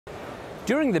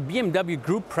During the BMW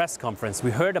Group press conference, we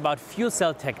heard about fuel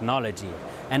cell technology.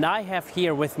 And I have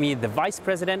here with me the Vice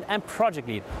President and Project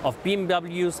Lead of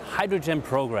BMW's hydrogen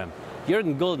program,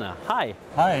 Jürgen Gullner. Hi.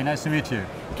 Hi, nice to meet you.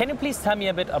 Can you please tell me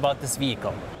a bit about this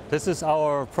vehicle? This is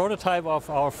our prototype of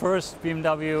our first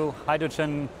BMW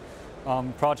hydrogen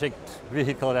project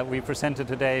vehicle that we presented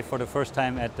today for the first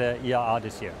time at the IAA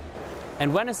this year.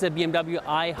 And when is the BMW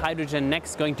i Hydrogen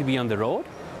Next going to be on the road?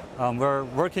 We're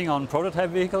working on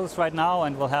prototype vehicles right now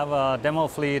and we'll have a demo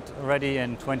fleet ready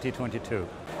in 2022.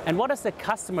 And what is the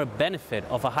customer benefit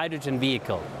of a hydrogen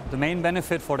vehicle? The main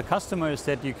benefit for the customer is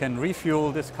that you can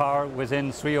refuel this car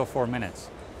within 3 or 4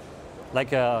 minutes,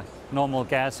 like a normal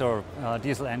gas or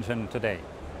diesel engine today.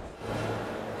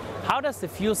 How does the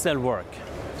fuel cell work?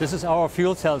 This is our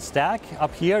fuel cell stack.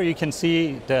 Up here you can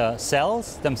see the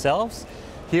cells themselves.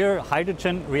 Here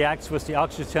hydrogen reacts with the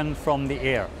oxygen from the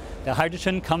air. The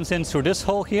hydrogen comes in through this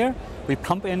hole here. We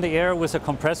pump in the air with a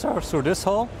compressor through this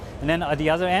hole. And then at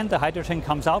the other end, the hydrogen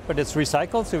comes out, but it's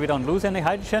recycled, so we don't lose any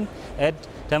hydrogen. And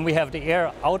then we have the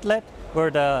air outlet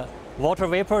where the water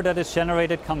vapor that is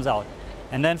generated comes out.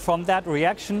 And then from that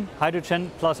reaction, hydrogen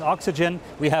plus oxygen,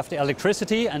 we have the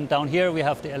electricity. And down here we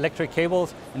have the electric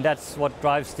cables. And that's what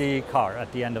drives the car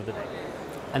at the end of the day.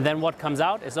 And then what comes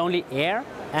out is only air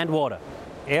and water.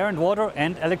 Air and water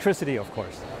and electricity, of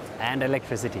course. And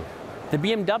electricity. The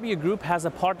BMW Group has a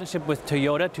partnership with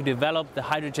Toyota to develop the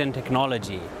hydrogen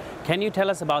technology. Can you tell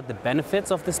us about the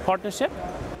benefits of this partnership?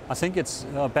 I think it's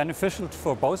beneficial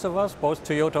for both of us, both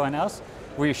Toyota and us.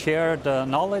 We share the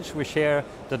knowledge, we share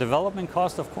the development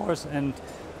cost, of course, and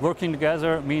working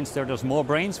together means there's more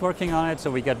brains working on it,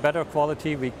 so we get better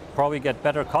quality, we probably get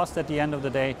better cost at the end of the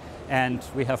day, and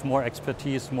we have more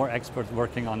expertise, more experts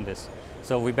working on this.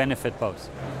 So we benefit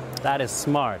both. That is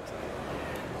smart.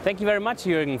 Thank you very much,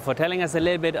 Jürgen, for telling us a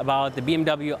little bit about the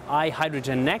BMW i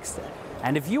Hydrogen Next.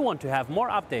 And if you want to have more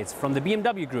updates from the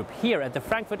BMW Group here at the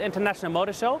Frankfurt International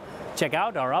Motor Show, check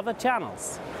out our other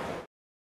channels.